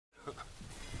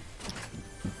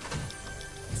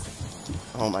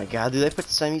Oh my god, do they put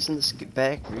semis in this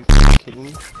back? Are you f***ing kidding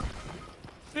me?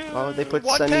 Why would they put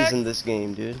semis in this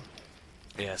game, dude?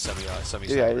 Yeah, semi.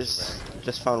 Dude, I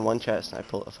just found one chest and I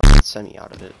pulled a fucking semi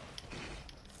out of it.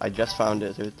 I just found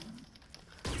it, dude.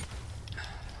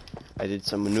 I did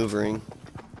some maneuvering.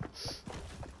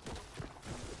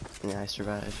 Yeah, I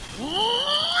survived.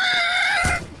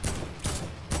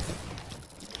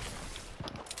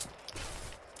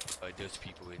 There's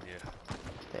people in here.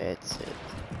 That's it.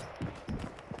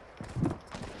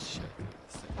 Shit.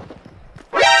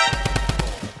 Oh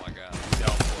my god.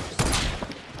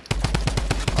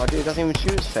 Oh, dude, it doesn't even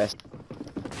shoot as fast.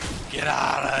 Get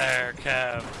out of there,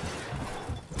 Kev.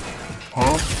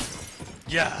 Huh?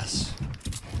 Yes.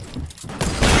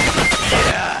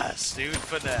 Yes, dude.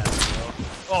 Finesse, bro.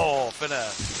 Oh,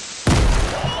 finesse.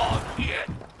 Oh, shit.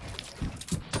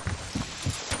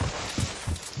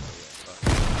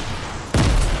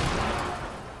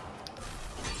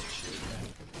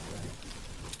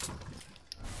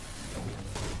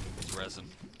 Resin.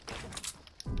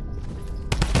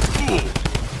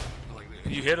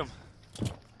 You hit him.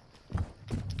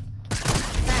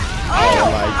 Oh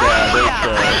my god,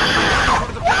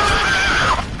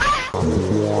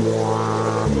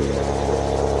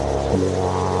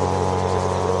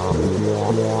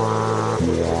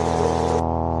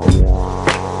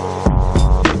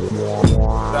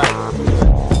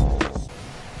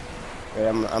 Wait,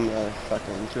 I'm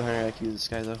fucking 200 IQ this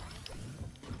guy though.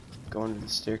 Going to the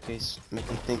staircase, make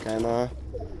him think I'm on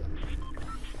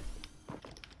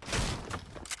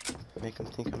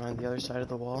the other side of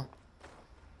the wall.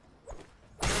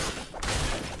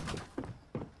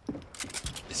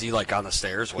 Is he like on the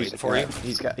stairs waiting for you?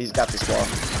 He's got this wall.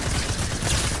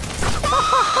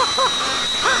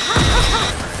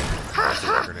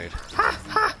 Grenade.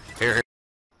 Here.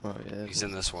 Oh yeah. He's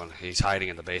in this one. He's hiding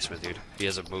in the basement, dude. He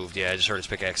hasn't moved. Yeah, I just heard his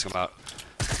pickaxe come out.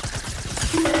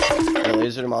 I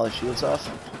lasered him all the shields off.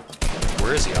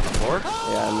 Where is he? On the floor?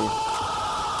 Yeah, I mean.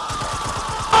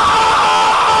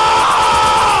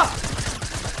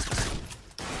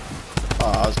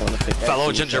 Oh, I was going to pickaxe.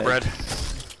 Fellow gingerbread.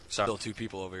 Still two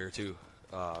people over here too.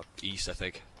 East, I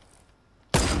think.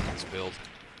 Let's build.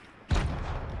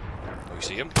 Oh, you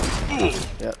see him?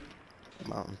 Yep.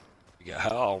 Mountain.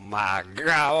 Oh my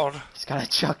god. He's got a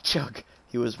chug.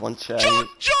 He was one shot.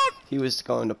 He was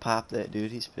going to pop that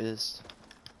dude. He's pissed.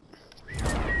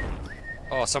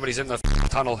 Oh, somebody's in the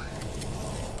tunnel.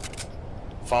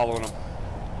 Following him.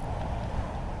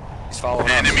 He's following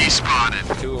us. Enemy spotted.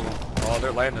 Two of them. Oh,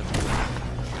 they're landing.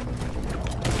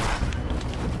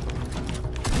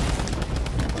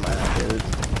 Come on, dude.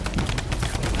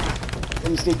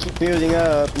 I'm just gonna keep building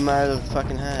up my little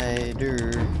fucking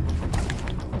hider.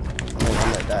 I'm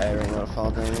gonna die right now.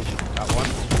 Fall damage. Got one.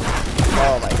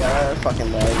 Oh my god, I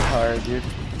fucking lag hard, dude.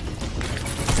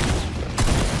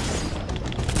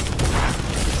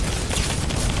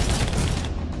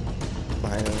 I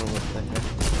don't know what that is.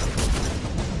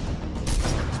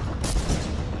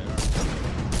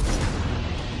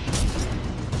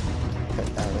 Cut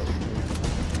down that tree.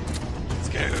 Let's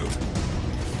go.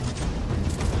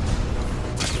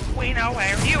 We know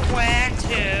where you went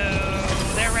to.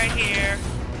 They're right here.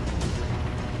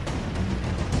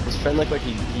 His friend looked like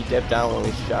he dipped down when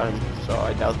we shot him, so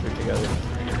I doubt they're together.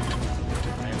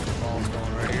 Ball's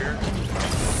going right here.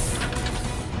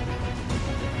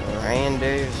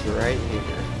 Randy's right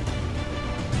here.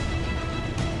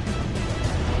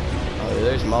 Oh,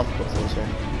 there's multiple things here.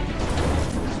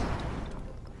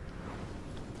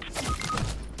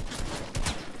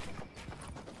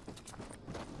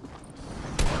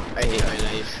 I hate my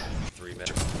knife. 3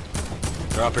 minutes.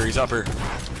 They're up here, he's up here.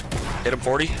 Hit him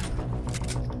 40.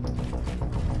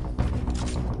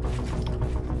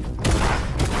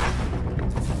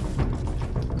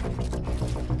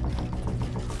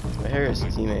 Here is a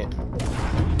teammate.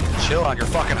 Chill on your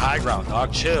fucking high ground,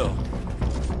 dog. Chill.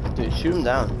 Dude, shoot him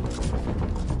down.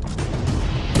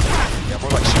 Yeah,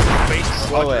 more like shoot him face.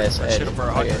 Slow ass Shoot edit. him for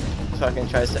 100. Okay. Fucking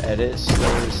tries to edit. Slow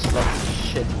as fucking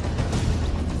shit.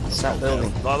 It's not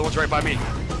building. The other one's right by me.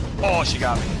 Oh, she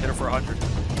got me. Hit her for 100.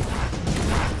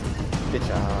 Good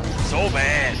job. So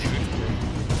bad, dude.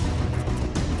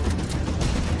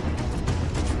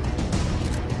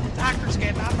 Doctor's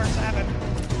get number 7.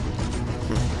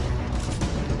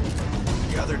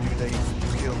 The other dude they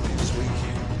killed me this week.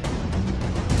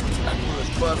 I blew his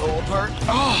butthole apart.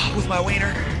 Oh, with my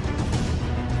wiener.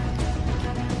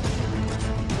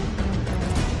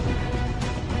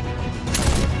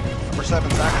 Number 7,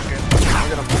 Zach again. Look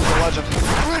at him. He's a legend.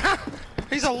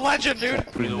 He's a legend, dude.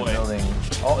 Building.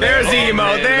 Oh, There's the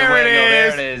emote. There it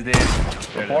is. There it is,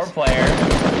 dude. 4 player.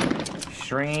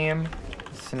 Stream.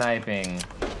 sniping.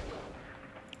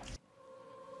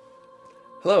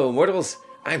 Hello, mortals.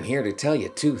 I'm here to tell you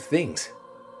two things.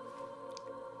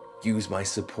 Use my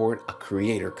support a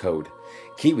creator code,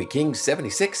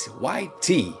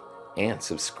 KiwiKing76YT, and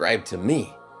subscribe to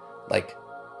me. Like,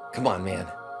 come on,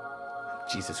 man.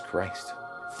 Jesus Christ.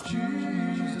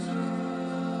 Jesus.